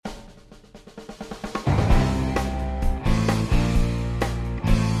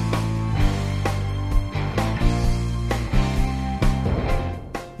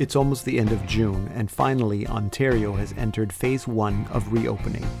It's almost the end of June, and finally, Ontario has entered phase 1 of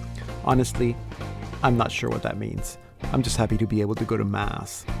reopening. Honestly, I'm not sure what that means. I'm just happy to be able to go to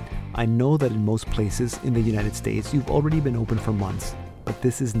Mass. I know that in most places in the United States, you've already been open for months, but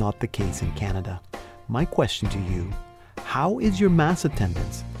this is not the case in Canada. My question to you, how is your Mass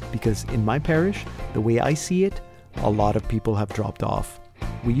attendance? Because in my parish, the way I see it, a lot of people have dropped off.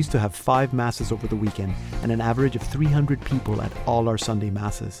 We used to have 5 Masses over the weekend and an average of 300 people at all our Sunday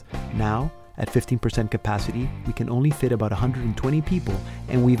Masses. Now, at 15% capacity, we can only fit about 120 people,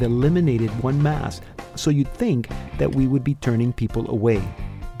 and we've eliminated 1 Mass. So you'd think that we would be turning people away,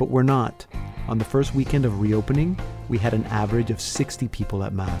 but we're not. On the first weekend of reopening, we had an average of 60 people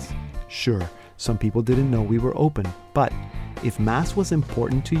at Mass. Sure, some people didn't know we were open, but if Mass was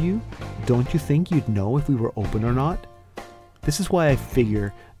important to you, don't you think you'd know if we were open or not? This is why I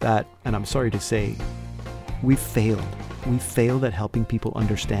figure that, and I'm sorry to say, we failed. We failed at helping people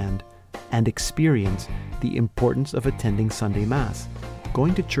understand and experience the importance of attending Sunday Mass.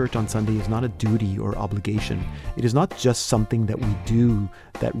 Going to church on Sunday is not a duty or obligation. It is not just something that we do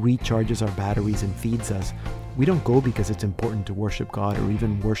that recharges our batteries and feeds us. We don't go because it's important to worship God or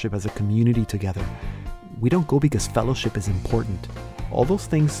even worship as a community together. We don't go because fellowship is important. All those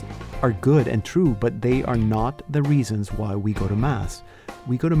things are good and true, but they are not the reasons why we go to Mass.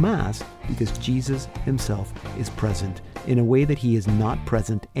 We go to Mass because Jesus himself is present in a way that he is not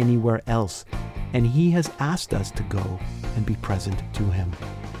present anywhere else. And he has asked us to go and be present to him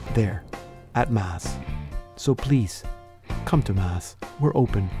there at Mass. So please, come to Mass. We're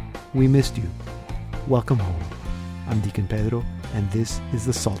open. We missed you. Welcome home. I'm Deacon Pedro, and this is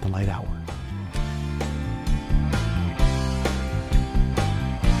the Salt and Light Hour.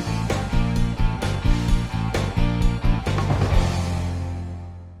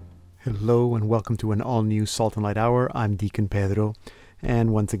 Hello and welcome to an all-new Salt and Light Hour. I'm Deacon Pedro,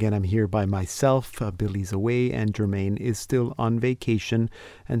 and once again I'm here by myself. Billy's away and Jermaine is still on vacation,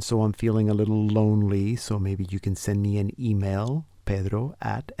 and so I'm feeling a little lonely, so maybe you can send me an email,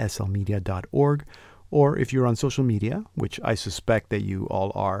 pedro@slmedia.org, or if you're on social media, which I suspect that you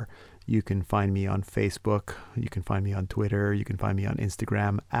all are, you can find me on Facebook, you can find me on Twitter, you can find me on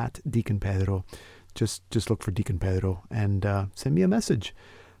Instagram @Deacon Pedro. Just look for Deacon Pedro and send me a message.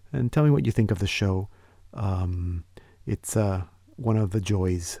 And tell me what you think of the show. It's one of the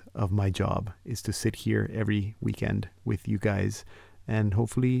joys of my job is to sit here every weekend with you guys. And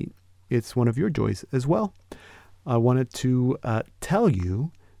hopefully it's one of your joys as well. I wanted to tell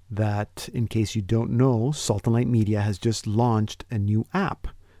you that in case you don't know, Salt and Light Media has just launched a new app.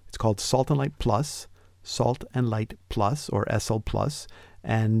 It's called Salt and Light Plus, Salt and Light Plus or SL Plus.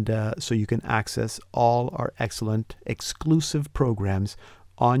 And so you can access all our excellent exclusive programs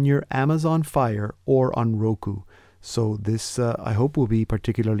on your Amazon Fire or on Roku. So this, I hope, will be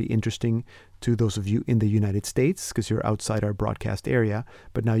particularly interesting to those of you in the United States because you're outside our broadcast area.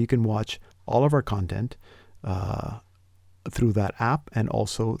 But now you can watch all of our content through that app and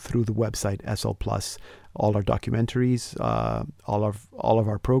also through the website SL Plus. All our documentaries, all of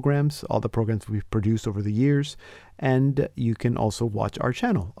our programs, all the programs we've produced over the years. And you can also watch our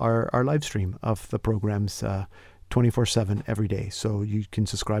channel, our live stream of the programs 24/7 every day. So you can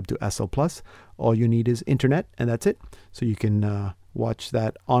subscribe to SL Plus. All you need is internet, and that's it. So you can watch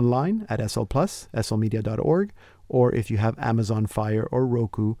that online at SL Plus, slmedia.org, or if you have Amazon Fire or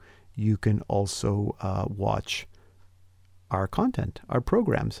Roku, you can also watch our content, our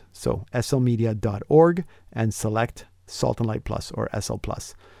programs. So slmedia.org and select Salt and Light Plus or SL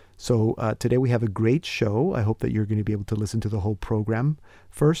Plus. So today we have a great show. I hope that you're going to be able to listen to the whole program.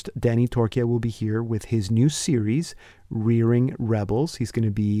 First, Danny Torkia will be here with his new series, Rearing Rebels. He's going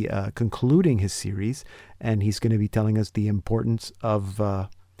to be concluding his series, and he's going to be telling us the importance of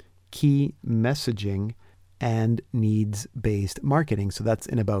key messaging and needs-based marketing. So that's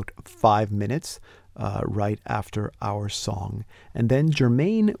in about 5 minutes. Right after our song. And then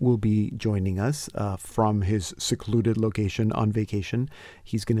Jermaine will be joining us from his secluded location on vacation.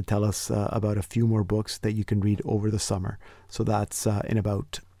 He's going to tell us about a few more books that you can read over the summer. So that's in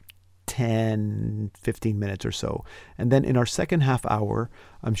about 10-15 minutes or so. And then in our second half hour,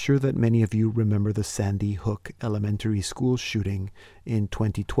 I'm sure that many of you remember the Sandy Hook Elementary School shooting in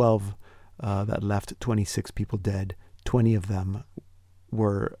 2012 that left 26 people dead. 20 of them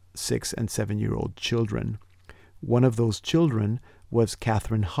were 6- and 7-year-old children. One of those children was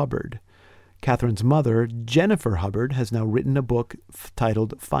Catherine Hubbard. Catherine's mother, Jennifer Hubbard, has now written a book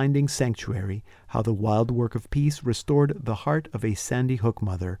titled Finding Sanctuary, How the Wild Work of Peace Restored the Heart of a Sandy Hook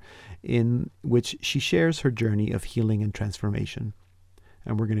Mother, in which she shares her journey of healing and transformation.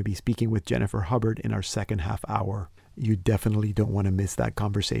 And we're going to be speaking with Jennifer Hubbard in our second half hour. You definitely don't want to miss that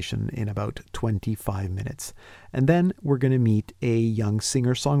conversation in about 25 minutes. And then we're going to meet a young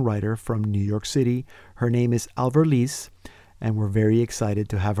singer-songwriter from New York City. Her name is Alverlise, and we're very excited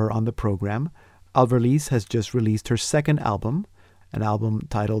to have her on the program. Alverlise has just released her second album, an album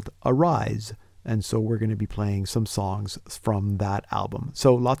titled Arise. And so we're going to be playing some songs from that album.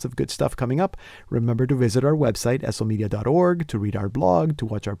 So lots of good stuff coming up. Remember to visit our website, slmedia.org, to read our blog, to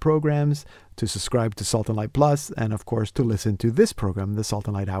watch our programs, to subscribe to Salt and Light Plus, and of course to listen to this program, the Salt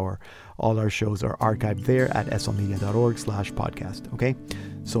and Light Hour. All our shows are archived there at slmedia.org/podcast. Okay,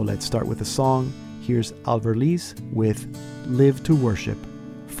 so let's start with a song. Here's Alverlise with Live to Worship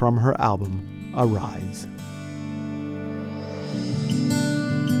from her album Arise.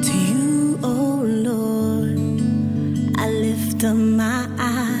 Oh Lord, I lift up my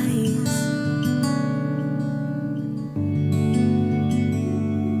eyes.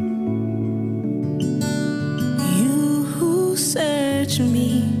 You who search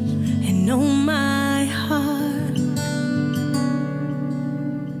me and know my heart.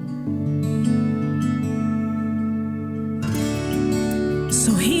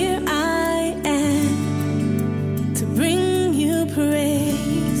 So here I am to bring you praise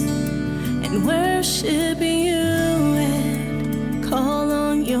and worship you and call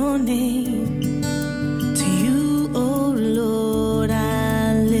on your name. To you, oh Lord,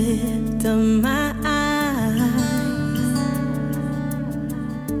 I lift up my eyes.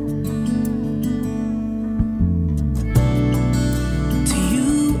 To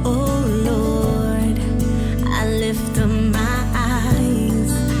you, oh Lord, I lift up my eyes.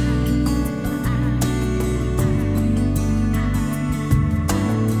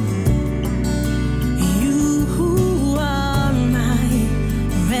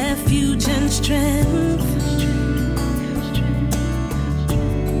 Strength.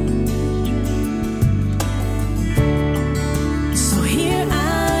 So here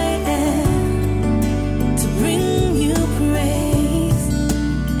I am to bring you praise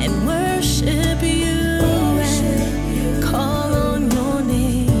and worship you and call on your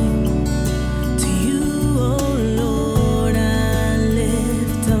name. To you, oh Lord, I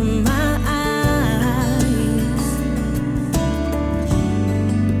lift up my eyes.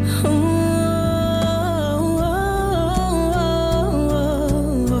 Oh,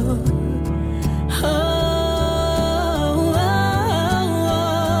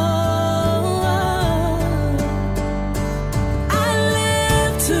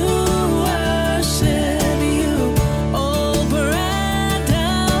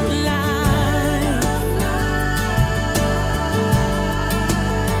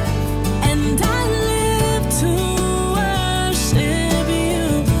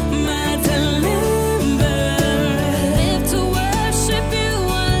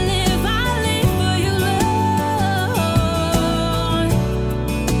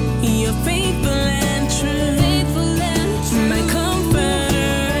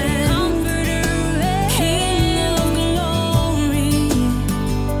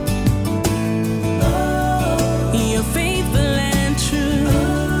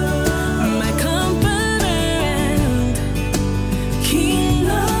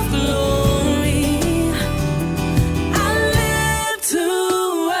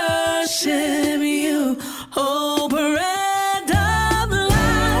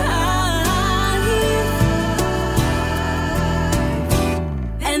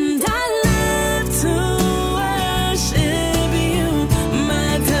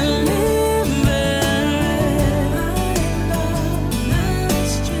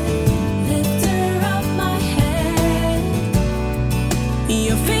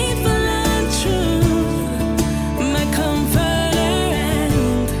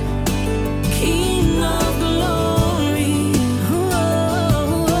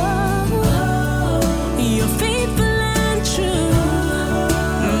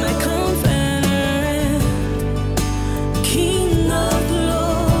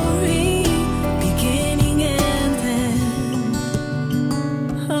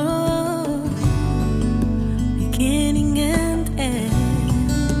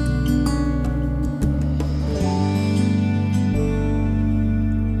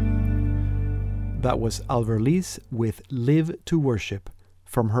 That was Alverlise with Live to Worship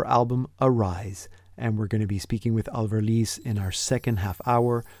from her album Arise. And we're going to be speaking with Alverlise in our second half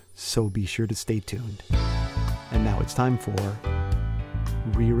hour, so be sure to stay tuned. And now it's time for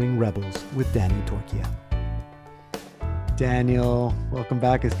Rearing Rebels with Daniel Torkia. Daniel, welcome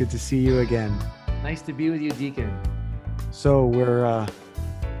back. It's good to see you again. Nice to be with you, Deacon. So we're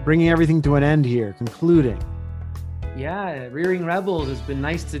bringing everything to an end here, concluding. Yeah, Rearing Rebels. It's been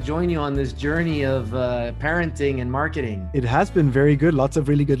nice to join you on this journey of parenting and marketing. It has been very good. Lots of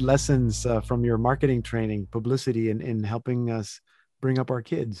really good lessons from your marketing training, publicity, in helping us bring up our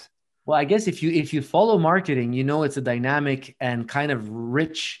kids. Well, I guess if you follow marketing, you know it's a dynamic and kind of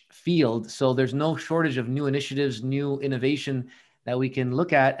rich field. So there's no shortage of new initiatives, new innovation that we can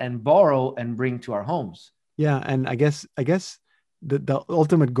look at and borrow and bring to our homes. Yeah, and I guess the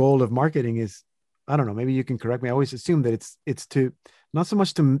ultimate goal of marketing is, I don't know, maybe you can correct me. I always assume that it's to not so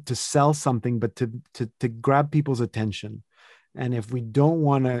much to sell something, but to grab people's attention. And if we don't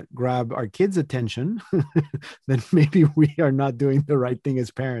want to grab our kids' attention, then maybe we are not doing the right thing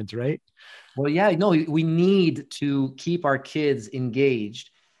as parents, right? Well, yeah, no, we need to keep our kids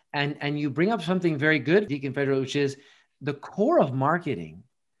engaged. And you bring up something very good, Deacon Pedro, which is the core of marketing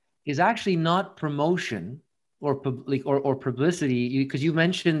is actually not promotion or public or publicity, because you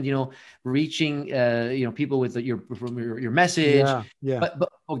mentioned, reaching people with your message, Yeah, yeah. but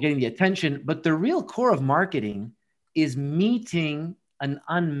or getting the attention. But the real core of marketing is meeting an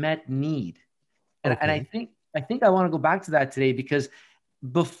unmet need. And Okay. I think I want to go back to that today, because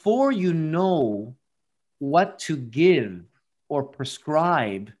before you know what to give or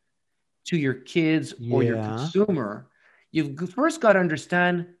prescribe to your kids or your Yeah. consumer, you've first got to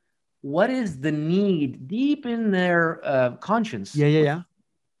understand what is the need deep in their conscience, Yeah, yeah, yeah.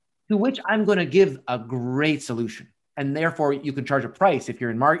 to which I'm going to give a great solution. And therefore, you can charge a price if you're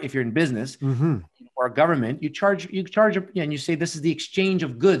if you're in business Mm-hmm. or a government. And you say this is the exchange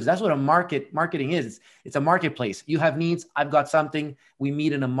of goods. That's what a marketing is. It's a marketplace. You have needs. I've got something. We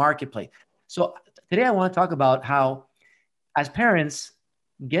meet in a marketplace. So today I want to talk about how, as parents,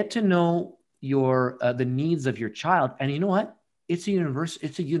 get to know your the needs of your child. And you know what? It's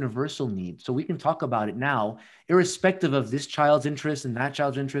a universal need. So we can talk about it now, irrespective of this child's interest and that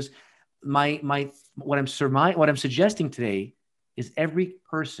child's interest. My what I'm suggesting today is every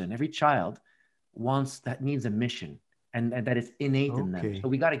person, every child needs a mission, and that is innate in them. Okay. So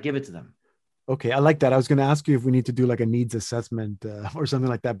we got to give it to them. Okay, I like that. I was going to ask you if we need to do like a needs assessment or something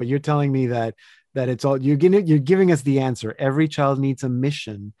like that, but you're telling me that it's all you're giving us the answer. Every child needs a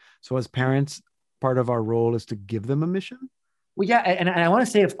mission. So as parents, part of our role is to give them a mission. Well, yeah, and I want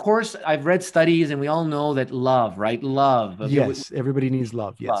to say, of course, I've read studies, and we all know that love, right? Love, Yes, everybody needs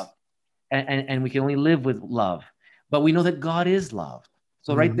love. love, Yes. and we can only live with love, but we know that God is love.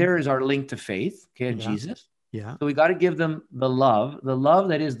 So right Hmm. there is our link to faith, okay, and Yeah. Jesus. Yeah. So we got to give them the love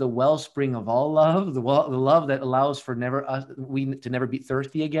that is the wellspring of all love, the love that allows for never us we to never be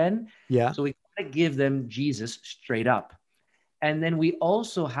thirsty again. Yeah. So we got to give them Jesus straight up, and then we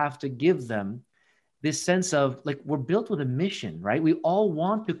also have to give them this sense of, like, we're built with a mission, right? We all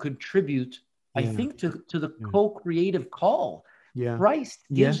want to contribute, I Yeah. think, to the Yeah. co-creative call. Yeah. Christ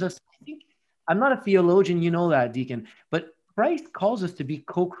Yeah. gives us, I think, I'm not a theologian, you know that, Deacon, but Christ calls us to be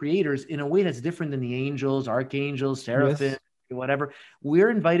co-creators in a way that's different than the angels, archangels, seraphim, Yes. whatever. We're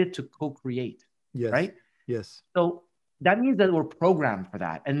invited to co-create, Yes. right? Yes. So that means that we're programmed for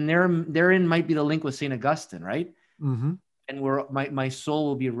that. And therein might be the link with St. Augustine, right? Mm-hmm. And where my soul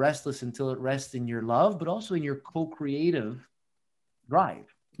will be restless until it rests in your love, but also in your co-creative drive.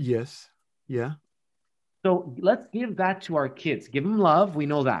 Yes. Yeah. So let's give that to our kids. Give them love. We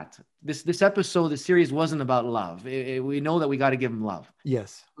know that. This episode, this series wasn't about love. We know that we got to give them love.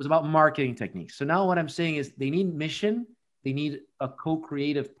 Yes. It was about marketing techniques. So now what I'm saying is they need mission. They need a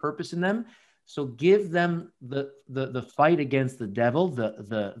co-creative purpose in them. So give them the fight against the devil,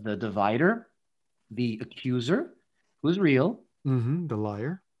 the divider, the accuser, who's real. Mm-hmm. The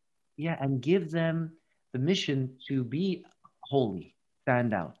liar. Yeah, and give them the mission to be holy,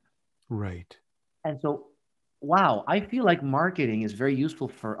 stand out. Right. And so, wow, I feel like marketing is very useful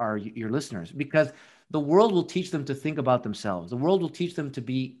for your listeners, because the world will teach them to think about themselves. The world will teach them to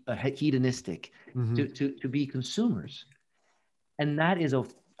be hedonistic, Mm-hmm. to be consumers. And that is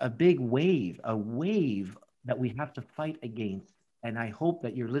a big wave, a wave that we have to fight against. And I hope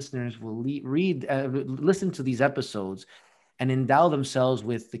that your listeners will listen to these episodes and endow themselves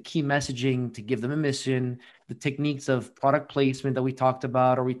with the key messaging to give them a mission, the techniques of product placement that we talked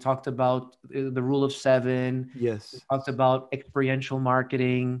about, or we talked about the rule of seven, we Yes. talked about experiential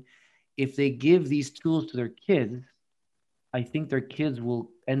marketing. If they give these tools to their kids, I think their kids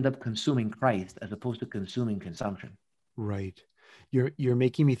will end up consuming Christ as opposed to consuming consumption. Right. You're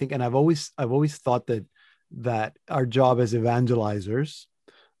making me think, and I've always thought that our job as evangelizers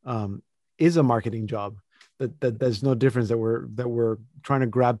is a marketing job. That there's no difference, that we're trying to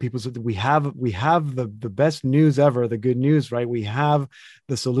grab people. So that we have the best news ever, the good news, right? We have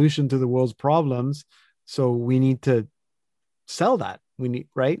the solution to the world's problems. So we need to sell that. We need,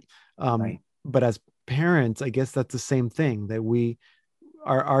 right? Right. But as parents, I guess that's the same thing, that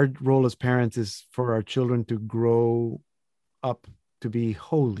our role as parents is for our children to grow up to be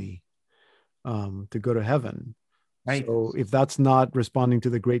holy, to go to heaven. Right. So if that's not responding to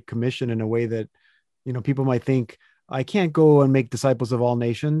the Great Commission in a way that, people might think, I can't go and make disciples of all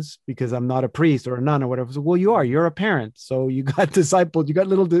nations because I'm not a priest or a nun or whatever. So, well, you're a parent. So you got discipled, you got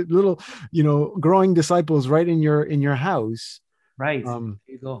little, growing disciples right in your house. Right. Um,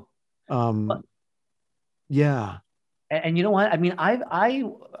 There you go. um, yeah. And you know what? I mean,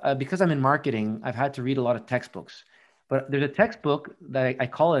 because I'm in marketing, I've had to read a lot of textbooks. But there's a textbook that I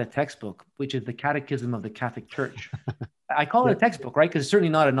call it a textbook, which is the Catechism of the Catholic Church. I call it Yeah. a textbook, right? Because it's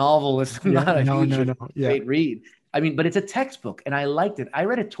certainly not a novel. It's Yeah. not a No, huge no, no. Yeah. great read. I mean, but it's a textbook, and I liked it. I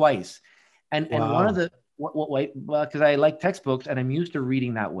read it twice, and one of Wow. the well, because I like textbooks and I'm used to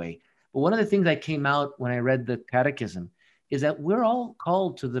reading that way. But one of the things that came out when I read the Catechism is that we're all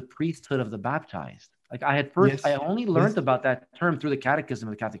called to the priesthood of the baptized. Like I Yes. only Yes. learned about that term through the Catechism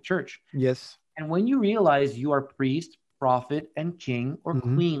of the Catholic Church. Yes. And when you realize you are priest, prophet, and king or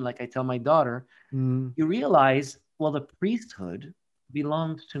Hmm. queen, like I tell my daughter, Mm. you realize, well, the priesthood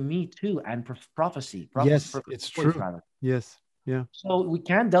belongs to me too, and Yes, it's voice true. rather. Yes. Yeah. So we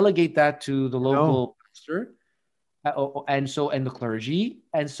can't delegate that to the No. local pastor, and the clergy,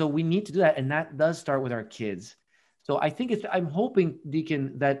 and so we need to do that, and that does start with our kids. So I think I'm hoping,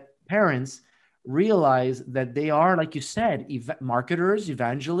 Deacon, that parents realize that they are, like you said, marketers,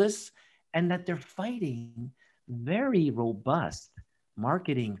 evangelists, and that they're fighting very robust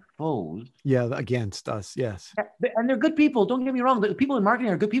marketing foes. Yeah, against us. Yes. And they're good people. Don't get me wrong. The people in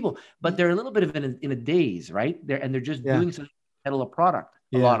marketing are good people, but they're a little bit of in a daze, right? They're just Yeah. doing something to peddle a product.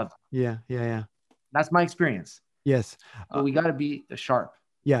 A Yeah. lot of them. Yeah. Yeah. Yeah. That's my experience. Yes. So we got to be sharp.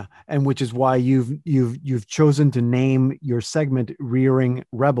 Yeah, and which is why you've chosen to name your segment "Rearing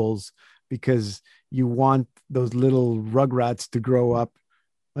Rebels" because you want those little rugrats to grow up.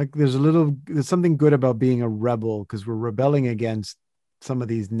 Like there's something good about being a rebel because we're rebelling against some of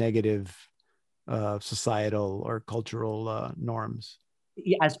these negative societal or cultural norms.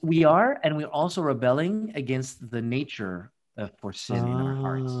 As we are, and we're also rebelling against the nature for sin in our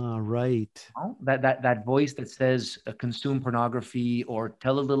hearts. Ah, right. That voice that says consume pornography or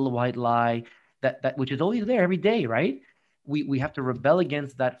tell a little white lie, that which is always there every day, right? We have to rebel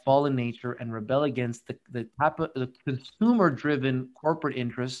against that fallen nature and rebel against the consumer driven corporate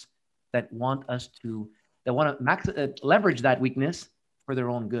interests that want to leverage that weakness for their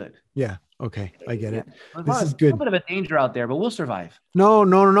own good. Yeah. Okay. I get it. There's This a is little good. bit of a danger out there, but we'll survive. No,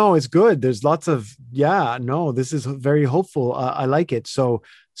 no, no, no. It's good. There's lots of, yeah, no, this is very hopeful. I like it. So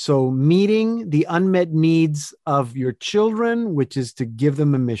meeting the unmet needs of your children, which is to give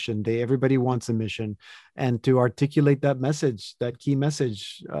them a mission. Everybody wants a mission, and to articulate that message, that key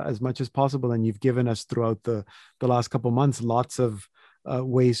message, as much as possible. And you've given us throughout the last couple of months lots of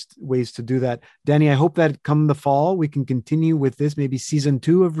ways to do that. Danny, I hope that come the fall we can continue with this, maybe season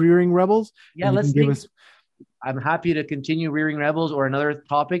 2 of Rearing Rebels. Yeah, and you let's can give think. us. I'm happy to continue Rearing Rebels or another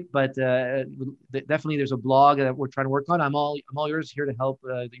topic, but definitely there's a blog that we're trying to work on. I'm all yours here to help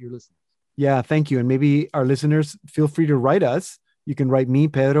your listeners. Yeah, thank you. And maybe our listeners, feel free to write us. You can write me,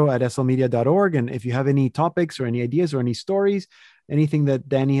 Pedro, at slmedia.org. And if you have any topics or any ideas or any stories, anything that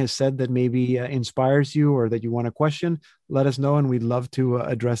Danny has said that maybe inspires you or that you want to question, let us know. And we'd love to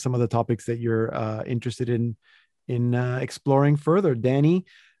address some of the topics that you're interested in exploring further. Danny,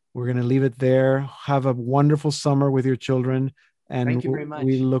 we're going to leave it there. Have a wonderful summer with your children. And Thank you very much.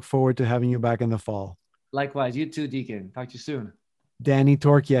 we look forward to having you back in the fall. Likewise. You too, Deacon. Talk to you soon. Danny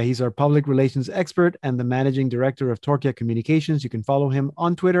Torkia. He's our public relations expert and the managing director of Torkia Communications. You can follow him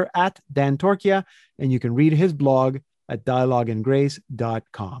on Twitter at Dan Torkia, and you can read his blog at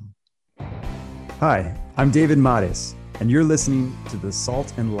dialogueandgrace.com. Hi, I'm David Mares, and you're listening to the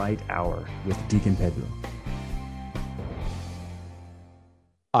Salt and Light Hour with Deacon Pedro.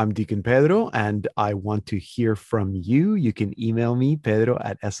 I'm Deacon Pedro, and I want to hear from you. You can email me, pedro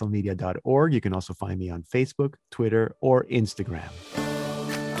at slmedia.org. You can also find me on Facebook, Twitter, or Instagram.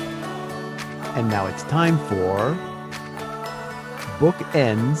 And now it's time for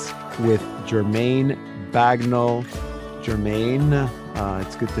Bookends with Jermaine Bagnall. Jermaine,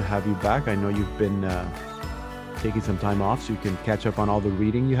 it's good to have you back. I know you've been taking some time off so you can catch up on all the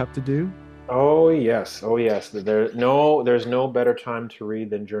reading you have to do. Oh yes. There's no better time to read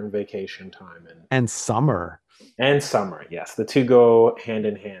than during vacation time and summer. And summer, yes. The two go hand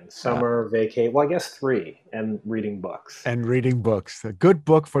in hand. Summer, vacate. Well, I guess 3, and reading books. And reading books. A good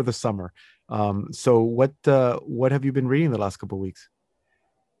book for the summer. So what have you been reading the last couple of weeks?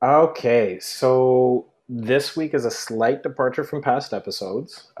 Okay, so This week is a slight departure from past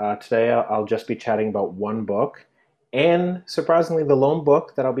episodes. Today I'll just be chatting about one book. And surprisingly, the lone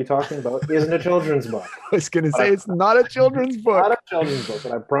book that I'll be talking about isn't a children's book. I was going to say it's not a children's book. Not a children's book,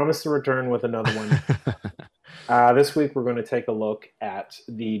 but I promise to return with another one. This week, we're going to take a look at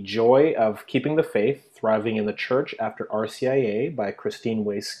The Joy of Keeping the Faith, Thriving in the Church After RCIA by Christine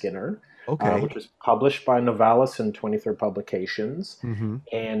Way Skinner, which was published by Novalis in 23rd Publications. Mm-hmm.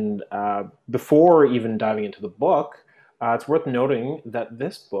 And before even diving into the book, it's worth noting that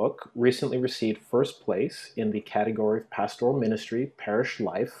this book recently received first place in the category of Pastoral Ministry, Parish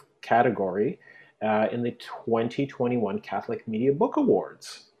Life category in the 2021 Catholic Media Book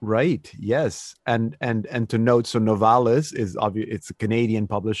Awards. Right. Yes. And to note, so Novalis is it's a Canadian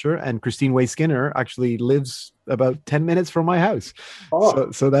publisher, and Christine Way Skinner actually lives about 10 minutes from my house.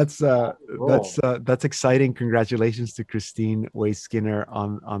 So that's exciting. Congratulations to Christine Way Skinner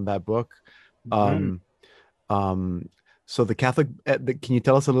on that book. Mm-hmm. So the Catholic, can you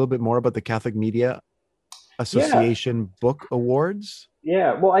tell us a little bit more about the Catholic Media Association Book Awards?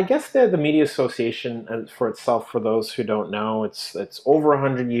 Yeah, well, I guess the Media Association for itself, for those who don't know, it's over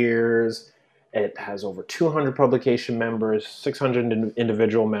 100 years. It has over 200 publication members, 600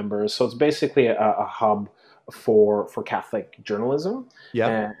 individual members. So it's basically a hub for Catholic journalism.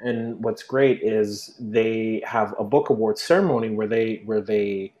 Yeah. And what's great is they have a book award ceremony where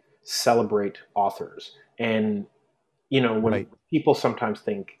they celebrate authors. And when people sometimes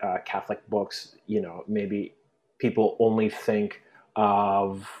think Catholic books, maybe people only think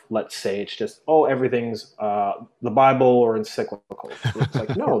of, let's say, it's just, everything's the Bible or encyclicals. It's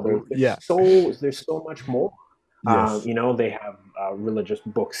like, no, there's so much more. Yes. They have religious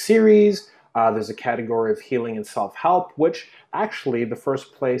book series. There's a category of healing and self-help, which actually the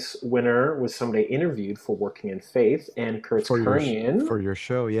first place winner was somebody interviewed for Working in Faith, and Kurtzkernian. For your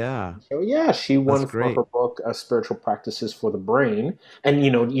show, yeah. So yeah, she won for her book, Spiritual Practices for the Brain. And,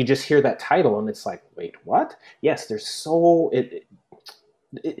 you just hear that title and it's like, wait, what? Yes, there's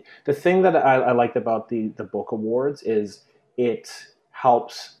the thing that I liked about the book awards is it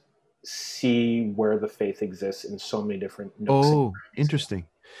helps see where the faith exists in so many different nooks. Oh, interesting.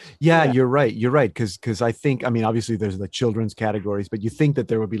 Yeah, you're right. Because I think, obviously there's the children's categories, but you think that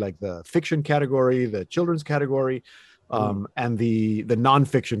there would be like the fiction category, the children's category, and the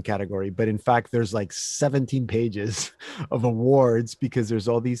nonfiction category. But in fact, there's like 17 pages of awards because there's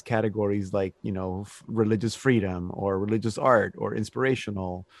all these categories like, religious freedom or religious art or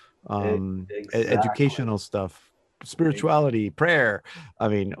inspirational, educational stuff, spirituality, prayer.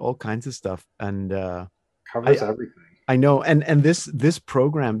 All kinds of stuff. And covers everything. I know, and this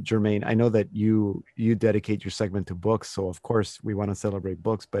program, Jermaine, I know that you dedicate your segment to books, so of course we want to celebrate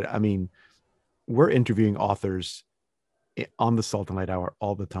books. But we're interviewing authors on the Salt and Light Hour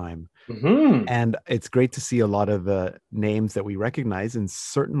all the time, and it's great to see a lot of the names that we recognize, and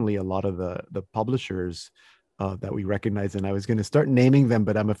certainly a lot of the publishers that we recognize. And I was going to start naming them,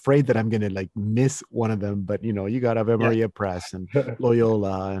 but I'm afraid that I'm going to miss one of them. But you got Ave Maria Press and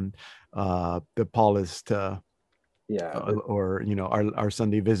Loyola and the Paulist. Or our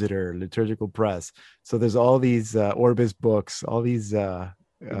Sunday Visitor, Liturgical Press. So there's all these Orbis books, all these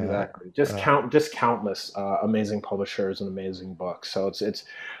exactly just countless amazing publishers and amazing books. So it's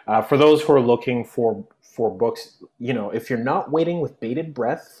for those who are looking for books, if you're not waiting with bated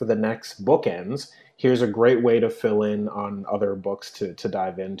breath for the next bookends, here's a great way to fill in on other books to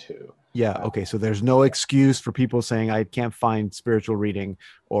dive into. Yeah. Okay. So there's no excuse for people saying I can't find spiritual reading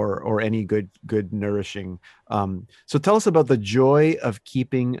or any good nourishing. So tell us about The Joy of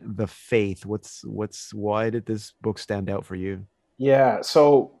Keeping the Faith. Why did this book stand out for you? Yeah.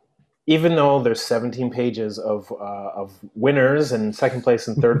 So even though there's 17 pages of winners and second place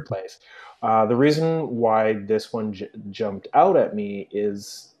and third place, the reason why this one jumped out at me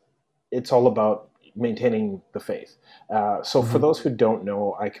is it's all about maintaining the faith. So for those who don't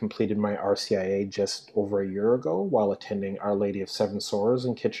know, I completed my RCIA just over a year ago while attending Our Lady of Seven Sores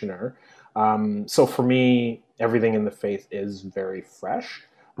in Kitchener. So for me, everything in the faith is very fresh.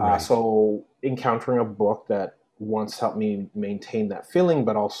 So encountering a book that once helped me maintain that feeling,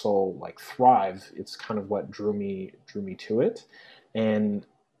 but also thrive, it's kind of what drew me to it. And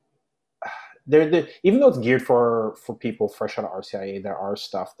even though it's geared for people fresh out of RCIA, there are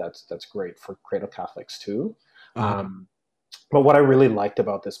stuff that's great for cradle Catholics too. But what I really liked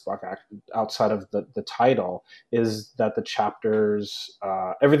about this book, outside of the title, is that the chapters,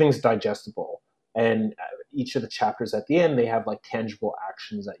 everything's digestible, and each of the chapters at the end, they have tangible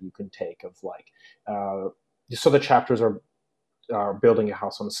actions that you can take of so the chapters are building a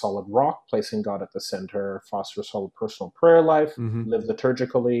house on a solid rock, placing God at the center, foster a solid personal prayer life, live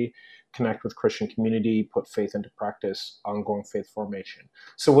liturgically, connect with Christian community, put faith into practice, ongoing faith formation.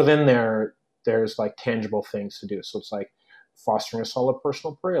 So within there, there's like tangible things to do. So it's like fostering a solid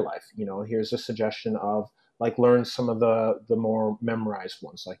personal prayer life. Here's a suggestion of like learn some of the more memorized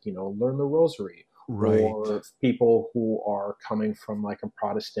ones, like, learn the rosary. Right. Or people who are coming from like a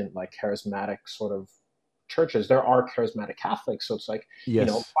Protestant, like charismatic sort of churches. There are charismatic Catholics. So it's like,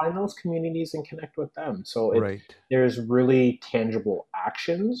 Yes. find those communities and connect with them. So Right. there's really tangible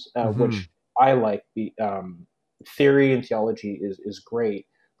actions, which I like. The theory and theology is great,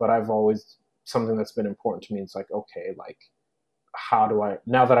 but I've always, something that's been important to me, it's like, okay, like, how do I,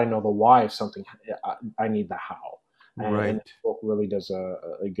 now that I know the why of something, I need the how. And the book really does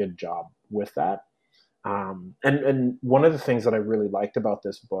a good job with that. And one of the things that I really liked about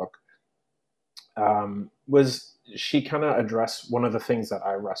this book was she kind of addressed one of the things that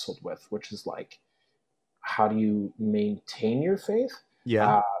I wrestled with, which is like, how do you maintain your faith?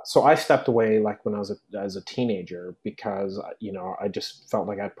 Yeah. So I stepped away like when I was as a teenager because, I just felt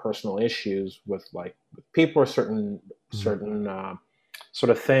like I had personal issues with people or certain sort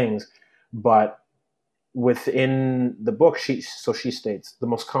of things. But within the book, she states, the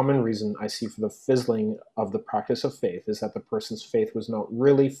most common reason I see for the fizzling of the practice of faith is that the person's faith was not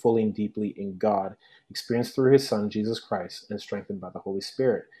really fully and deeply in God, experienced through his son, Jesus Christ, and strengthened by the Holy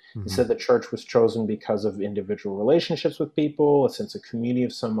Spirit. Instead, the church was chosen because of individual relationships with people, a sense of community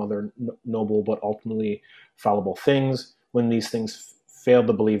of some other noble but ultimately fallible things. When these things failed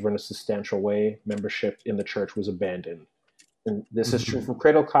the believer in a substantial way, membership in the church was abandoned. And this is true for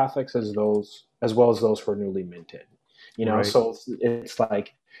cradle Catholics as well as those who are newly minted. So it's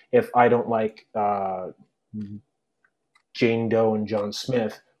like, if I don't like Jane Doe and John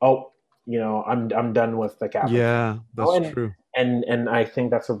Smith, I'm done with the Catholic. Yeah, that's true. And I think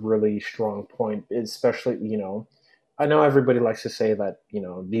that's a really strong point, especially, I know everybody likes to say that,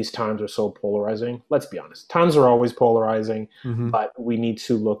 these times are so polarizing. Let's be honest. Times are always polarizing, but we need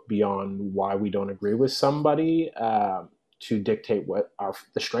to look beyond why we don't agree with somebody to dictate what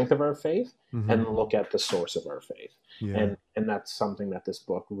the strength of our faith and look at the source of our faith. Yeah. And that's something that this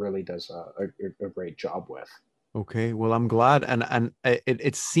book really does a great job with. Okay, well, I'm glad. And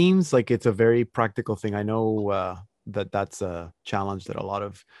it seems like it's a very practical thing. I know that's a challenge that a lot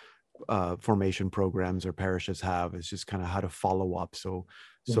of formation programs or parishes have, is just kind of how to follow up. So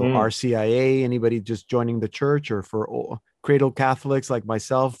RCIA, anybody just joining the church, or for cradle Catholics like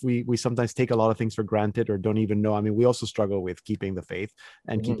myself, we sometimes take a lot of things for granted or don't even know. I mean, we also struggle with keeping the faith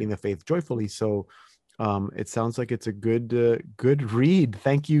and keeping the faith joyfully. So it sounds like it's a good read.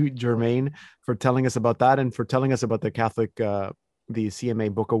 Thank you, Jermaine, for telling us about that and for telling us about the Catholic, the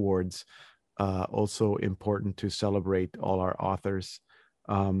CMA Book Awards. Also important to celebrate all our authors.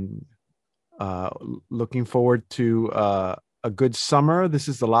 Looking forward to a good summer. This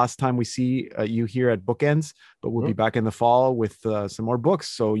is the last time we see you here at Bookends, but we'll be back in the fall with some more books.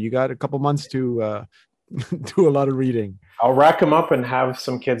 So you got a couple months to do a lot of reading. I'll rack them up and have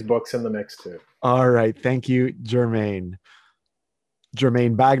some kids' books in the mix too. All right. Thank you, Jermaine.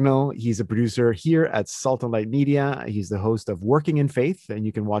 Jermaine Bagnall, he's a producer here at Salt and Light Media. He's the host of Working in Faith, and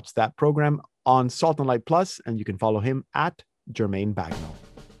you can watch that program on Salt and Light Plus, and you can follow him at Jermaine Bagnall.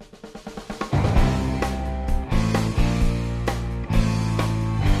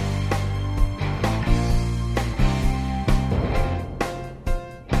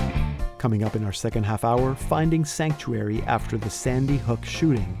 Coming up in our second half hour, finding sanctuary after the Sandy Hook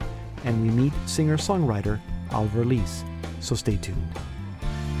shooting, and we meet singer-songwriter Alvar Lees. So stay tuned.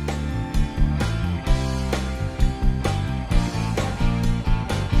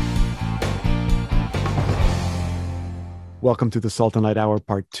 Welcome to the Salt and Light Hour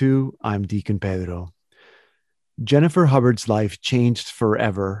Part 2. I'm Deacon Pedro. Jennifer Hubbard's life changed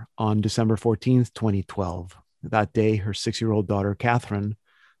forever on December 14th, 2012. That day, her 6-year-old daughter, Catherine,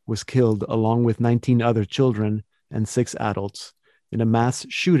 was killed along with 19 other children and 6 adults in a mass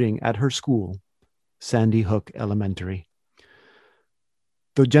shooting at her school, Sandy Hook Elementary.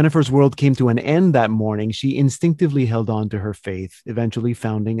 Though Jennifer's world came to an end that morning, she instinctively held on to her faith, eventually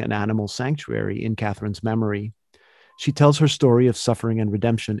founding an animal sanctuary in Catherine's memory. She tells her story of suffering and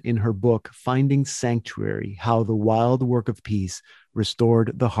redemption in her book, Finding Sanctuary: How the Wild Work of Peace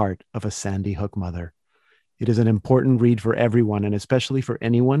Restored the Heart of a Sandy Hook Mother. It is an important read for everyone, and especially for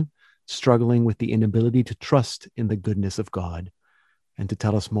anyone struggling with the inability to trust in the goodness of God. And to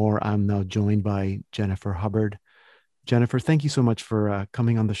tell us more, I'm now joined by Jennifer Hubbard. Jennifer, thank you so much for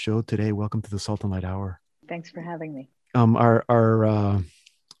coming on the show today. Welcome to the Salt and Light Hour. Thanks for having me.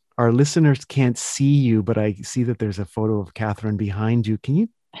 Our our listeners can't see you, but I see that there's a photo of Catherine behind you. Can you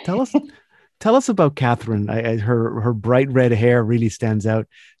tell us tell us about Catherine? Her bright red hair really stands out.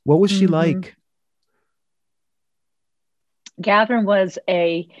 What was she like? Catherine was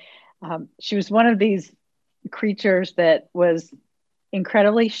she was one of these creatures that was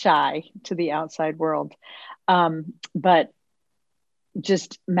incredibly shy to the outside world, but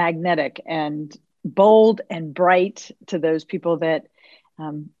just magnetic and bold and bright to those people that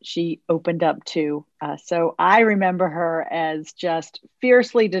she opened up to. So I remember her as just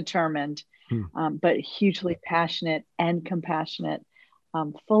fiercely determined, but hugely passionate and compassionate,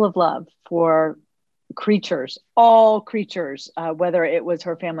 full of love for creatures, all creatures, whether it was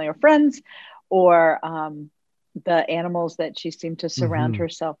her family or friends or the animals that she seemed to surround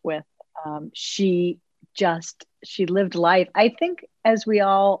herself with. She lived life. I think as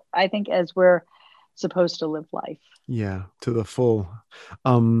we're supposed to live life. Yeah, to the full.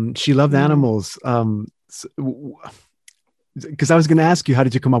 She loved animals. Because I was going to ask you, how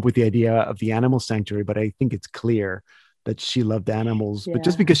did you come up with the idea of the animal sanctuary? But I think it's clear that she loved animals. Yeah. But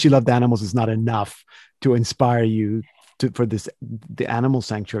just because she loved animals is not enough to inspire you for the animal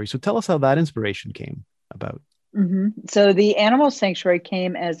sanctuary. So tell us how that inspiration came about. So the animal sanctuary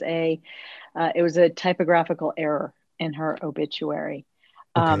came as it was a typographical error in her obituary.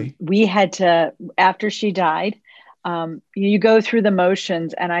 Okay. We had to, after she died, you go through the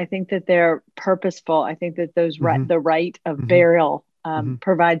motions, and I think that they're purposeful. I think that the rite of burial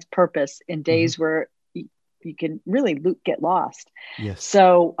provides purpose in days where you can really get lost. Yes.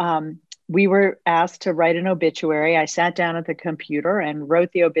 So we were asked to write an obituary. I sat down at the computer and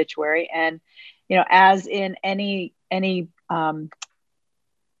wrote the obituary. And, as in any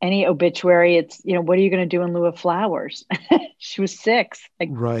obituary, it's, what are you going to do in lieu of flowers? She was 6.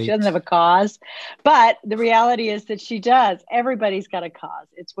 Right. She doesn't have a cause, but the reality is that she does. Everybody's got a cause.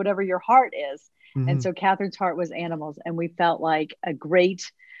 It's whatever your heart is. And so Catherine's heart was animals. And we felt like a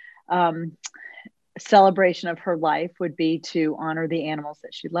great celebration of her life would be to honor the animals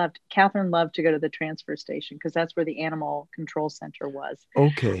that she loved. Catherine loved to go to the transfer station because that's where the animal control center was.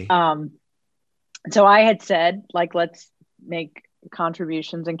 Okay. So I had said, let's make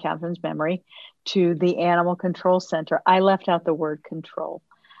contributions in Catherine's memory to the animal control center. I left out the word control.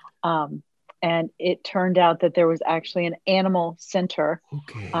 And it turned out that there was actually an animal center.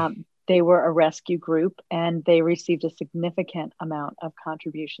 Okay. They were a rescue group, and they received a significant amount of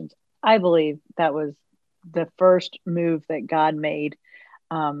contributions. I believe that was the first move that God made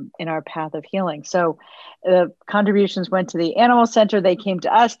in our path of healing. So the contributions went to the animal center. They came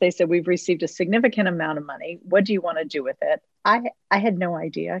to us. They said, we've received a significant amount of money. What do you want to do with it? I had no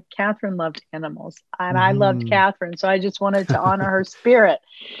idea. Catherine loved animals, and I loved Catherine. So I just wanted to honor her spirit.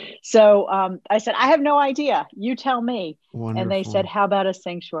 So I said, I have no idea. You tell me. Wonderful. And they said, how about a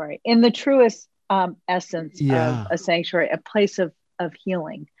sanctuary? In the truest essence of a sanctuary, a place of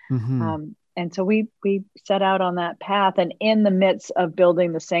healing. And so we set out on that path. And in the midst of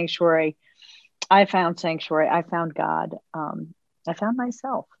building the sanctuary, I found sanctuary. I found God. I found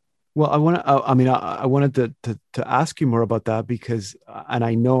myself. Well, I wanted to ask you more about that because, and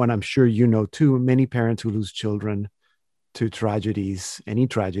I know, and I'm sure you know too, many parents who lose children to tragedies, any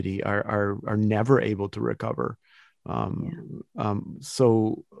tragedy, are never able to recover.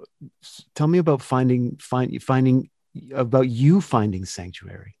 So tell me about finding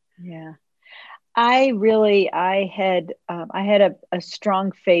sanctuary. Yeah. I had a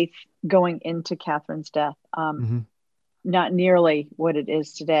strong faith going into Catherine's death. Not nearly what it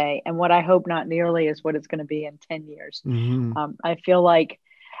is today. And what I hope not nearly is what it's going to be in 10 years. I feel like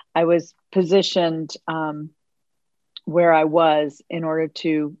I was positioned where I was in order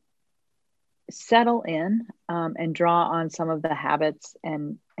to settle in and draw on some of the habits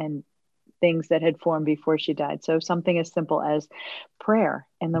and things that had formed before she died. So something as simple as prayer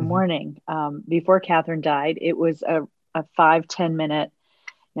in the morning. Before Catherine died, it was a 5-10 minute,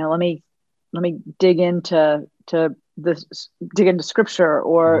 let me dig into scripture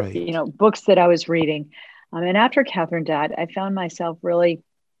or, books that I was reading. And after Catherine died, I found myself really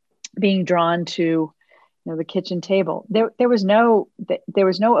being drawn to, the kitchen table. There was no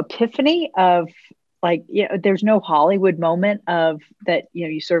epiphany of there's no Hollywood moment of that,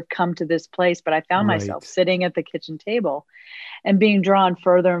 you sort of come to this place, but I found myself sitting at the kitchen table and being drawn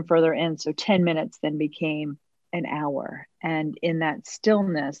further and further in. So 10 minutes then became an hour. And in that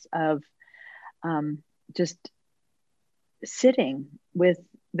stillness of just sitting with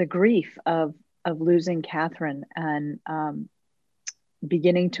the grief of losing Catherine and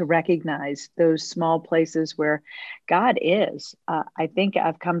beginning to recognize those small places where God is. I think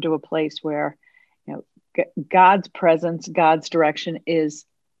I've come to a place where God's presence, God's direction is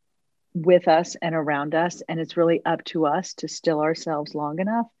with us and around us. And it's really up to us to still ourselves long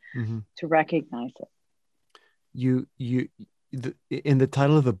enough to recognize it. In the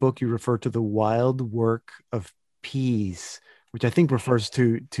title of the book, you refer to the wild work of peace, which I think refers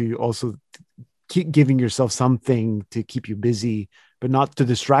to also keep giving yourself something to keep you busy, but not to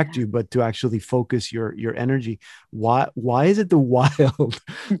distract you, but to actually focus your energy. Why is it the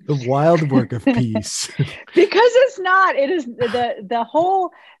wild work of peace? Because it's not. It is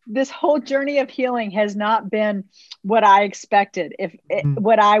this whole journey of healing has not been what I expected.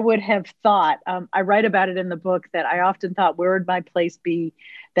 What I would have thought. I write about it in the book that I often thought, where would my place be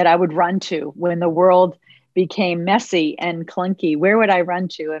that I would run to when the world became messy and clunky? Where would I run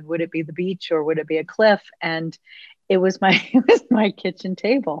to? And would it be the beach or would it be a cliff? And it was my kitchen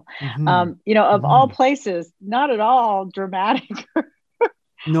table. Of all places, not at all dramatic.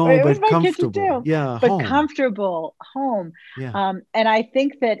 No, but comfortable. Yeah, but home. Comfortable home. Yeah. And I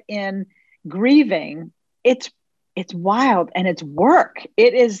think that in grieving, it's wild and it's work.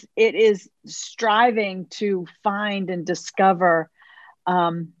 It is striving to find and discover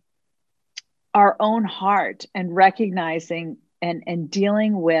our own heart and recognizing and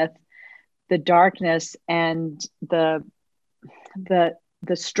dealing with the darkness and the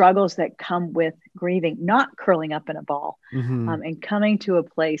struggles that come with grieving, not curling up in a ball, and coming to a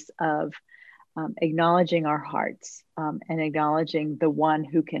place of acknowledging our hearts and acknowledging the one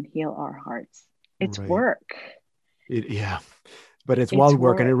who can heal our hearts. It's work. But it's wild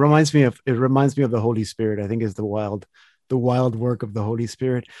work. And it reminds me of the Holy Spirit. I think is the wild work of the Holy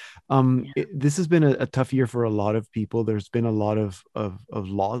Spirit. This has been a tough year for a lot of people. There's been a lot of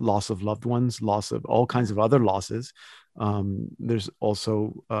loss of loved ones, loss of all kinds of other losses. There's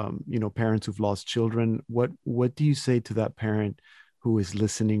also, parents who've lost children. What do you say to that parent who is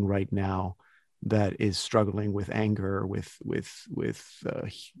listening right now that is struggling with anger, with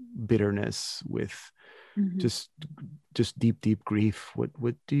bitterness, with just deep grief?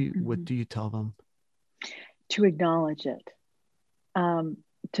 What do you tell them? To acknowledge it,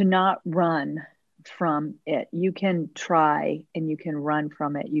 to not run from it. You can try and you can run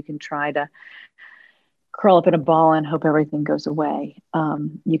from it. You can try to curl up in a ball and hope everything goes away.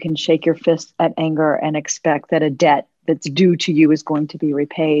 You can shake your fist at anger and expect that a debt that's due to you is going to be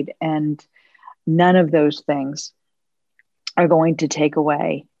repaid. And none of those things are going to take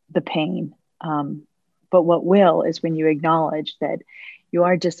away the pain. But what will is when you acknowledge that you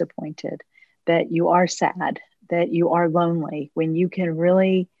are disappointed, that you are sad, that you are lonely, when you can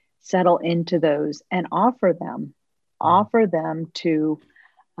really settle into those and offer them to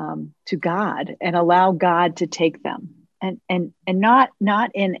God and allow God to take them, and not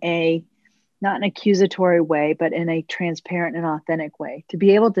in an accusatory way, but in a transparent and authentic way, to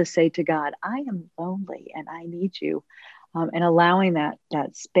be able to say to God, I am lonely and I need you, and allowing that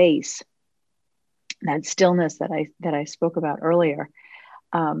space, that stillness that I spoke about earlier,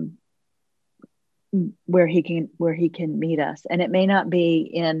 where he can meet us. And it may not be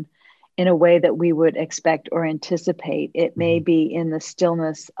in a way that we would expect or anticipate. It may be in the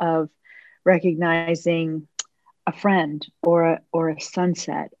stillness of recognizing a friend or a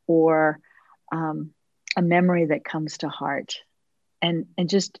sunset or a memory that comes to heart, and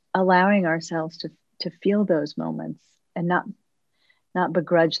just allowing ourselves to feel those moments and not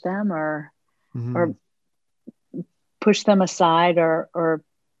begrudge them or push them aside or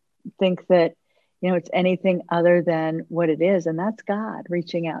think that it's anything other than what it is. And that's God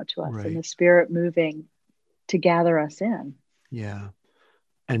reaching out to us and the Spirit moving to gather us in. Yeah.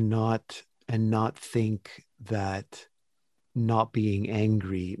 And not think that not being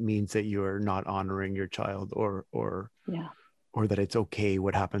angry means that you're not honoring your child or that it's okay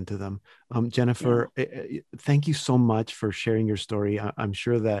what happened to them. Jennifer, thank you so much for sharing your story. I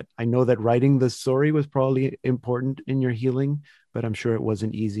know that writing the story was probably important in your healing, but I'm sure it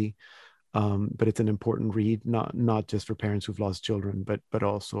wasn't easy. But it's an important read, not just for parents who've lost children, but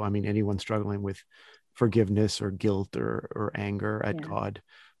also, anyone struggling with forgiveness or guilt or anger at God.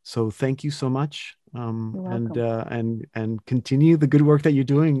 So thank you so much. And continue the good work that you're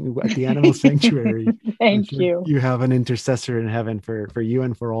doing at the Animal Sanctuary. Thank you. You have an intercessor in heaven for you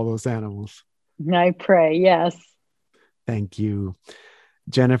and for all those animals. I pray. Yes. Thank you.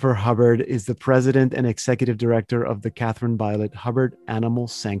 Jennifer Hubbard is the president and executive director of the Catherine Violet Hubbard Animal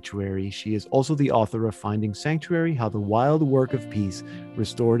Sanctuary. She is also the author of Finding Sanctuary: How the Wild Work of Peace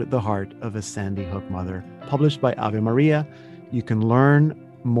Restored the Heart of a Sandy Hook Mother, published by Ave Maria. You can learn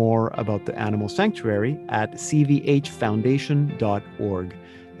more about the Animal Sanctuary at cvhfoundation.org.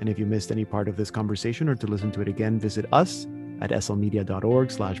 And if you missed any part of this conversation or to listen to it again, visit us at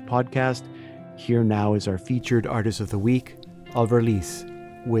slmedia.org/podcast. Here now is our featured artist of the week, Oliver Lees.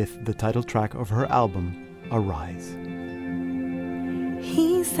 with the title track of her album, Arise.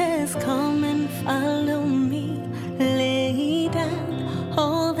 He says, come and follow me, lay down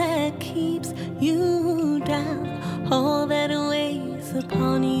all that keeps you down, all that weighs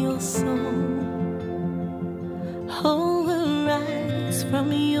upon your soul. Oh, arise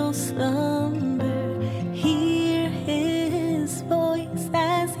from your slumber, hear his voice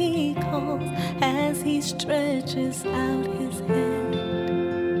as he calls, as he stretches out his hand.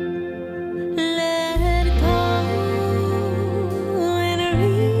 Let go and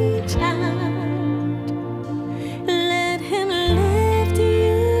reach out. Let him lift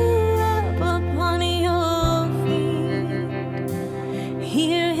you up upon your feet.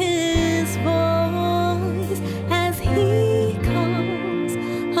 Hear his voice as he calls.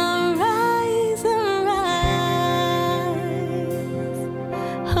 Arise, arise.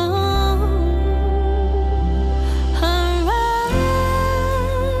 Oh, arise,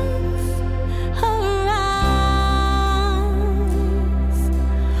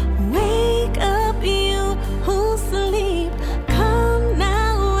 wake up, you who sleep. Come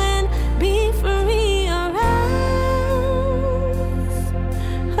now and be free. Arise,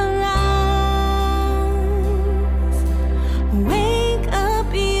 wake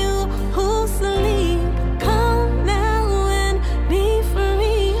up, you who sleep. Come now and be free.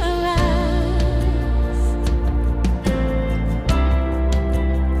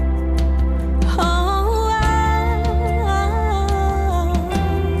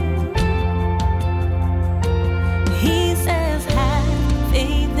 He says, have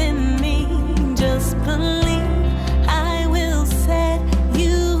faith in me, just believe. I will set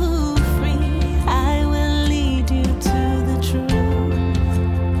you free. I will lead you to the truth.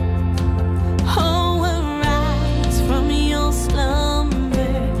 Oh, arise from your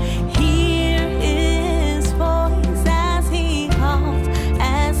slumber. Hear his voice as he calls,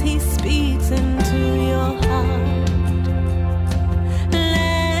 as he speaks into your heart.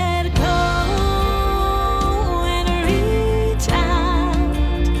 Let go and reach out.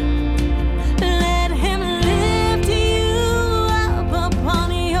 Let him lift you up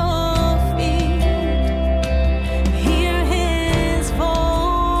upon your feet. Hear his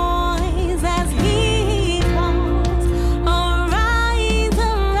voice as he calls. Arise,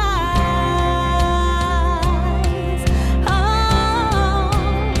 arise. Oh,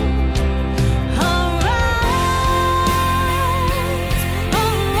 arise,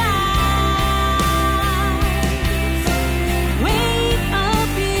 wake up,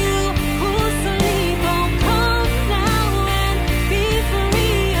 you who sleep. Oh, come now and be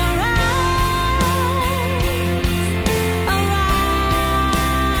free. Arise,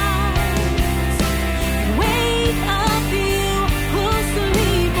 wake up, you who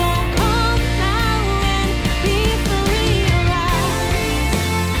sleep. Oh, come now and be free.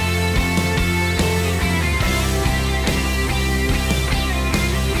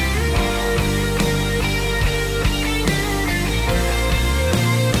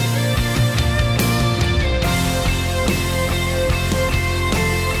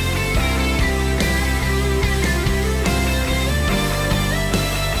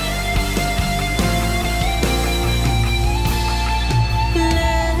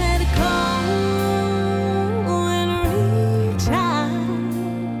 Let go and reach out.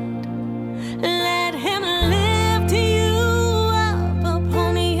 Let him lift you up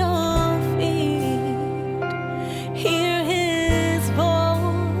upon your feet. Hear his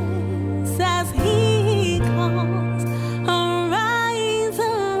voice as he calls. Arise,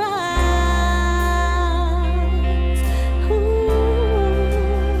 arise. Arise,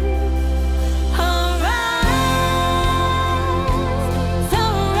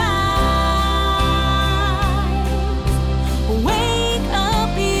 wake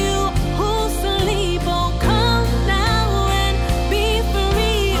up, you who sleep. Oh, come now and be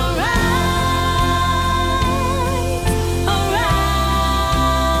free. Arise,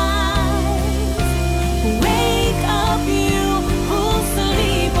 wake up, you who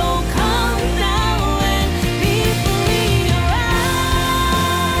sleep. Oh, come now and be free.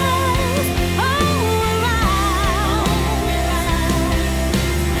 Arise,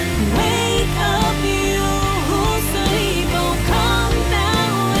 wake up, you who sleep. Oh, come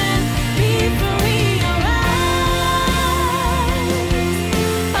now and be free.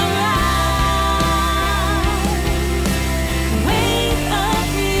 Wake up,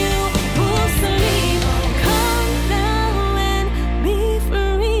 you who sleep. Come now and be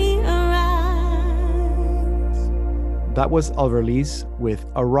free. That was Alverlies with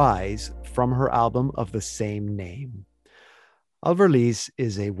Arise from her album of the same name. Alverlies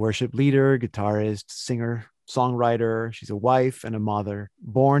is a worship leader, guitarist, singer, songwriter. She's a wife and a mother,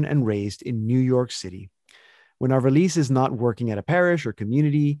 born and raised in New York City. When Arvelise is not working at a parish or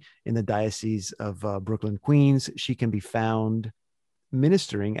community in the Diocese of Brooklyn, Queens, she can be found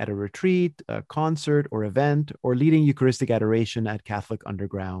ministering at a retreat, a concert or event, or leading Eucharistic adoration at Catholic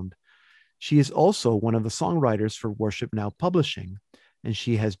Underground. She is also one of the songwriters for Worship Now Publishing, and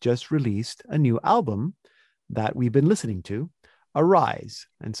she has just released a new album that we've been listening to, Arise.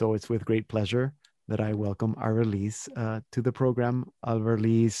 And so it's with great pleasure that I welcome Arvelise to the program.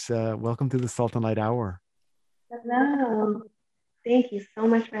 Arvelise, welcome to the Salt and Light Hour. Hello. Thank you so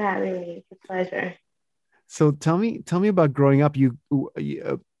much for having me. It's a pleasure. So tell me about growing up. You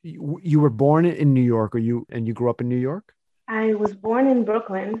were born in New York, or you grew up in New York? I was born in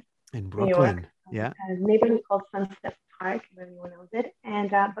Brooklyn. In New York, Brooklyn, yeah. A neighborhood called Sunset Park, if anyone knows it. And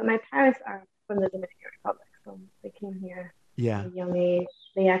but my parents are from the Dominican Republic, so they came here at a young age.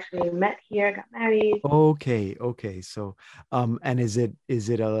 They actually met here, got married. Okay. So, and is it in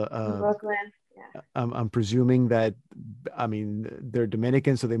Brooklyn? Yeah. I'm presuming that, I mean, they're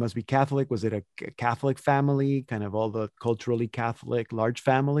Dominican, so they must be Catholic. Was it a Catholic family, kind of all the culturally Catholic, large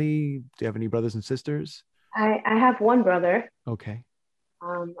family? Do you have any brothers and sisters? I have one brother. Okay.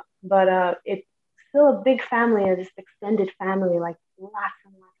 But it's still a big family, a just extended family, like lots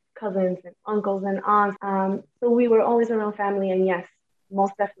and lots of cousins and uncles and aunts. So we were always around family, and yes,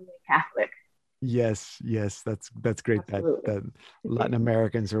 most definitely Catholic. Yes, that's great. That Latin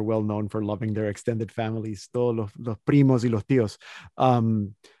Americans are well known for loving their extended families, todos los primos y los tíos.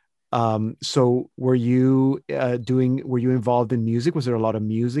 So were you involved in music? Was there a lot of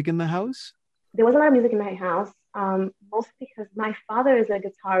music in the house? There was a lot of music in my house, mostly because my father is a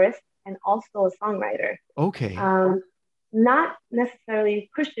guitarist and also a songwriter. Okay. Not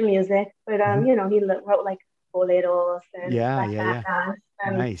necessarily Christian music, but he wrote like boleros and bachatas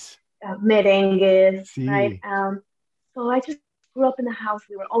and nice. Merengues, Sí. right? So I just grew up in the house.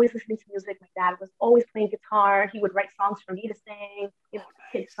 We were always listening to music. My dad was always playing guitar. He would write songs for me to sing,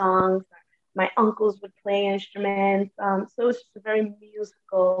 kid songs. My uncles would play instruments. So it was just a very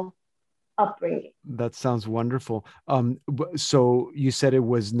musical upbringing. That sounds wonderful. So you said it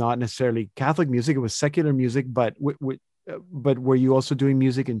was not necessarily Catholic music; it was secular music. But but were you also doing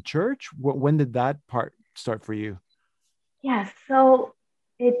music in church? When did that part start for you? Yes. So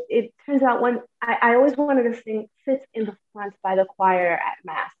it turns out when I always wanted to sit in the front by the choir at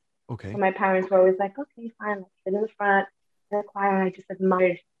Mass. Okay. So my parents were always like, okay, fine, let's sit in the front of the choir. And I just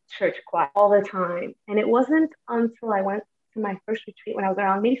admired church choir all the time. And it wasn't until I went to my first retreat when I was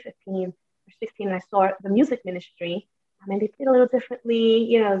around maybe 15 or 16, and I saw the music ministry. I mean, they played a little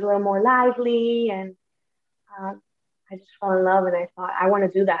differently, it was a little more lively. And I just fell in love, and I thought, I want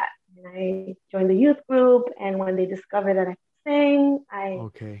to do that. And I joined the youth group. And when they discovered that I sing,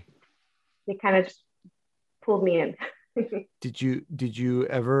 they kind of just pulled me in. Did you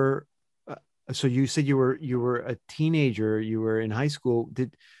ever so you said you were a teenager, you were in high school,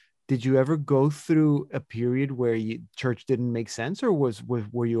 did you ever go through a period where church didn't make sense, or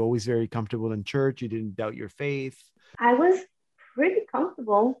were you always very comfortable in church? You didn't doubt your faith? I was pretty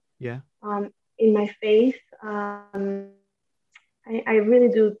comfortable in my faith. I really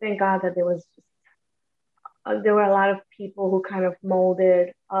do thank God that there were a lot of people who kind of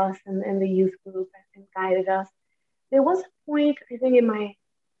molded us in the youth group and guided us. There was a point, I think, in my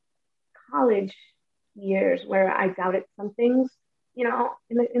college years where I doubted some things, in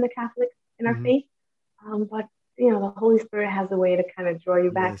the Catholic, in our faith. But, the Holy Spirit has a way to kind of draw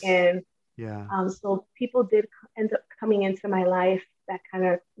you back in. Yeah. So people did end up coming into my life that kind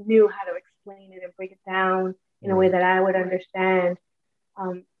of knew how to explain it and break it down in a way that I would understand.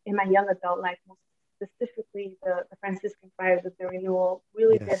 In my young adult life, most specifically the Franciscan Friars of the Renewal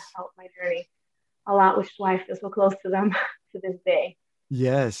really did help my journey a lot, which is why I feel so close to them to this day.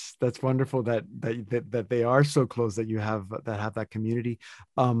 Yes, that's wonderful that they are so close, that you have that community.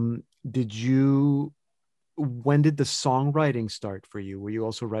 When did the songwriting start for you? Were you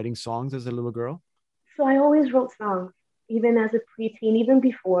also writing songs as a little girl? So I always wrote songs, even as a preteen, even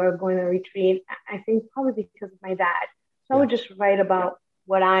before going to retreat. I think probably because of my dad. So I would just write about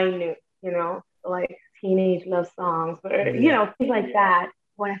what I knew, like teenage love songs, or things like that.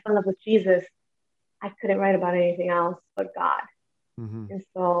 When I fell in love with Jesus, I couldn't write about anything else but God. Mm-hmm. And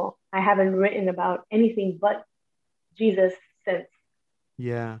so I haven't written about anything but Jesus since.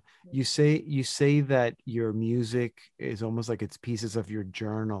 Yeah. You say that your music is almost like it's pieces of your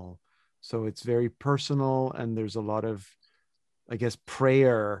journal. So it's very personal, and there's a lot of, I guess,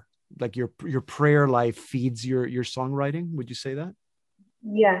 prayer, like your prayer life feeds your songwriting. Would you say that?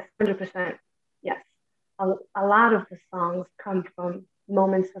 Yes, 100%. Yes. A lot of the songs come from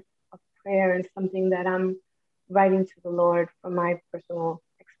moments of prayer and something that I'm writing to the Lord from my personal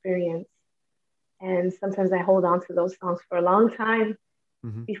experience. And sometimes I hold on to those songs for a long time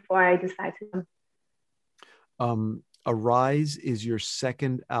before I decide to. Arise is your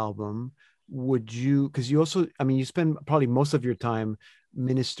second album. Would you, because you also, I mean, you spend probably most of your time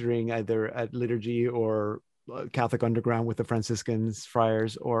ministering either at liturgy or Catholic Underground with the Franciscans,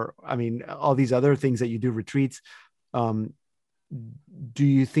 friars, or, I mean, all these other things that you do, retreats. Do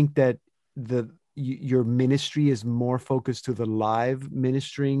you think that your ministry is more focused to the live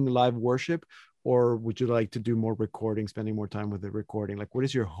ministering, live worship, or would you like to do more recording, spending more time with the recording? Like, what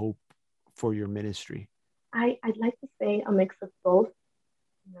is your hope for your ministry? I'd like to say a mix of both.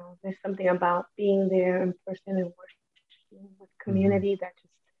 You know, there's something about being there in person and worshiping with community that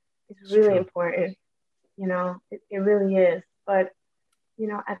just is really important. You know, it really is. But, you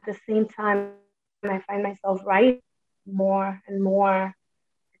know, at the same time, I find myself writing more and more.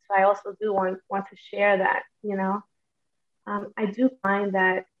 So I also do want to share that, you know. I do find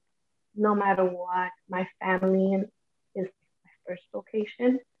that no matter what, my family is my first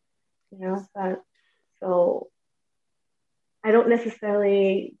vocation, you know. So I don't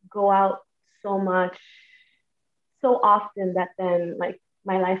necessarily go out so often that then like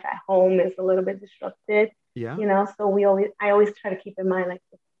my life at home is a little bit disrupted. Yeah. You know, so I always try to keep in mind like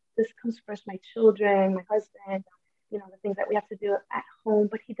this comes first, my children, my husband, you know, the things that we have to do at home.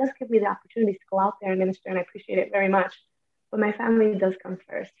 But he does give me the opportunity to go out there and minister, and I appreciate it very much. But my family does come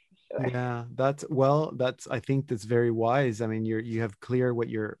first. Sure. Yeah, I think that's very wise. I mean, you have clear what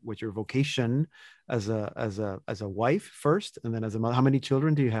your vocation as a wife first, and then as a mother. How many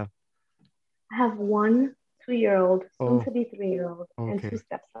children do you have? I have one 2-year-old, soon to be 3-year-old, and 2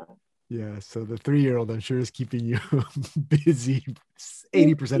 stepsons. Yeah, so the 3-year-old, I'm sure, is keeping you busy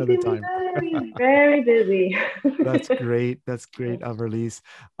 80% of the time. Very, very busy. That's great. That's great, Alverlise.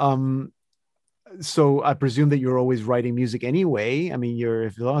 So I presume that you're always writing music anyway. I mean,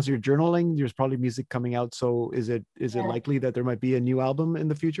 as long as you're journaling, there's probably music coming out. So is it likely that there might be a new album in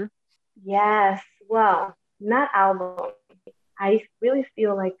the future? Yes. Well, not album. I really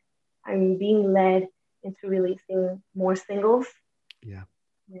feel like I'm being led into releasing more singles. Yeah.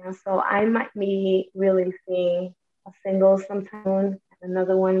 Yeah. So I might be releasing a single sometime, and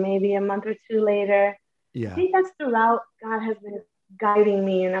another one maybe a month or 2 later. Yeah. I think that's the route God has been guiding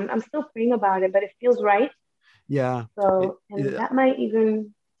me, and I'm still praying about it, but it feels right. Yeah. So that might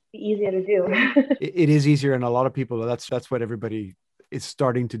even be easier to do. It is easier, and a lot of people, that's what everybody is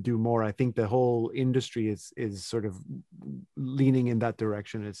starting to do more. I think the whole industry is sort of leaning in that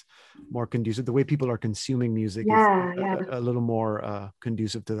direction. It's more conducive. The way people are consuming music is a little more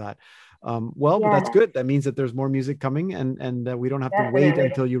conducive to that. But that's good. That means that there's more music coming, and we don't have to wait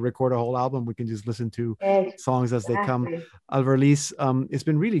until you record a whole album. We can just listen to songs as they come. Alverlise, it's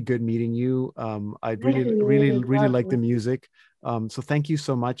been really good meeting you. I really like the music. So thank you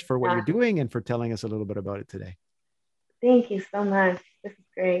so much for what you're doing and for telling us a little bit about it today. Thank you so much. This is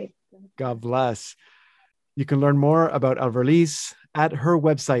great. God bless. You can learn more about Alverlise at her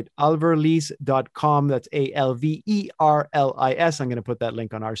website, alverlise.com. That's ALVERLIS. I'm going to put that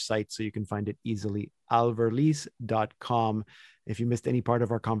link on our site so you can find it easily, alverlise.com. If you missed any part of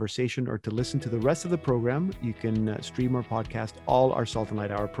our conversation or to listen to the rest of the program, you can stream or podcast all our Salt and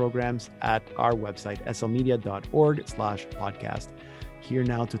Light Hour programs at our website, slmedia.org/podcast. Here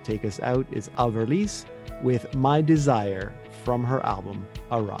now to take us out is Alverlise with My Desire from her album,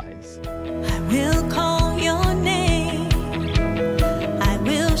 Arise. I will call your name. I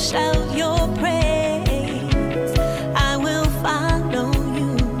will shout your praise. I will follow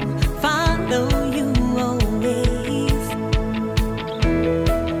you always.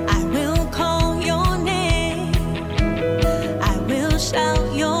 I will call your name. I will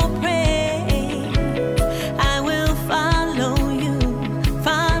shout your praise. I will follow you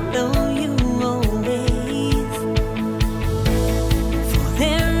always. For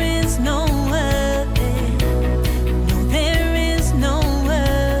there is no other, no, there is no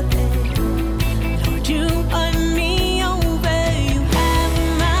other. Lord, you won me over, you have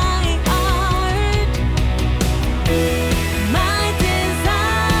my heart, my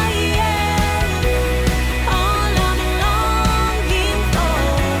desire, all I'm longing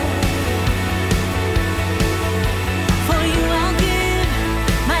for you I'll give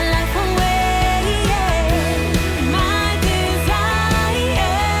my life away, my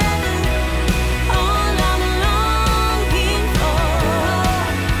desire, all I'm longing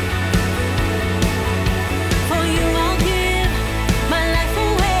for you I'll give my life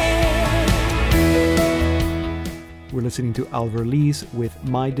away. We're listening to Alverlise with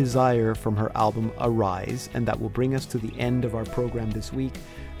My Desire from her album Arise, and that will bring us to the end of our program this week.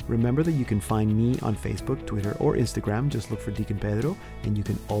 Remember that you can find me on Facebook, Twitter, or Instagram. Just look for Deacon Pedro, and you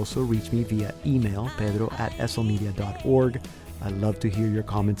can also reach me via email, pedro@eselmedia.org. I love to hear your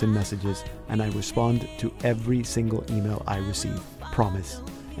comments and messages, and I respond to every single email I receive. Promise.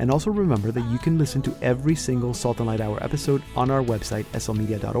 And also remember that you can listen to every single Salt and Light Hour episode on our website,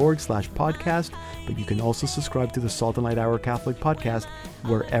 eselmedia.org/podcast, but you can also subscribe to the Salt and Light Hour Catholic Podcast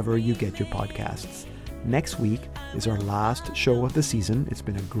wherever you get your podcasts. Next week is our last show of the season. It's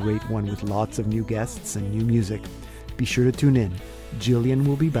been a great one with lots of new guests and new music. Be sure to tune in. Jillian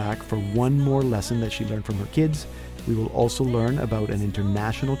will be back for one more lesson that she learned from her kids. We will also learn about an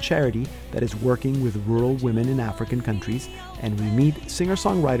international charity that is working with rural women in African countries, and we meet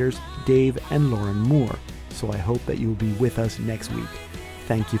singer-songwriters Dave and Lauren Moore. So I hope that you'll be with us next week.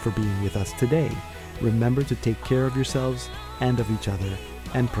 Thank you for being with us today. Remember to take care of yourselves and of each other,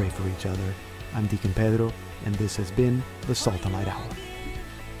 and pray for each other. I'm Deacon Pedro, and this has been the Salt and Light Hour.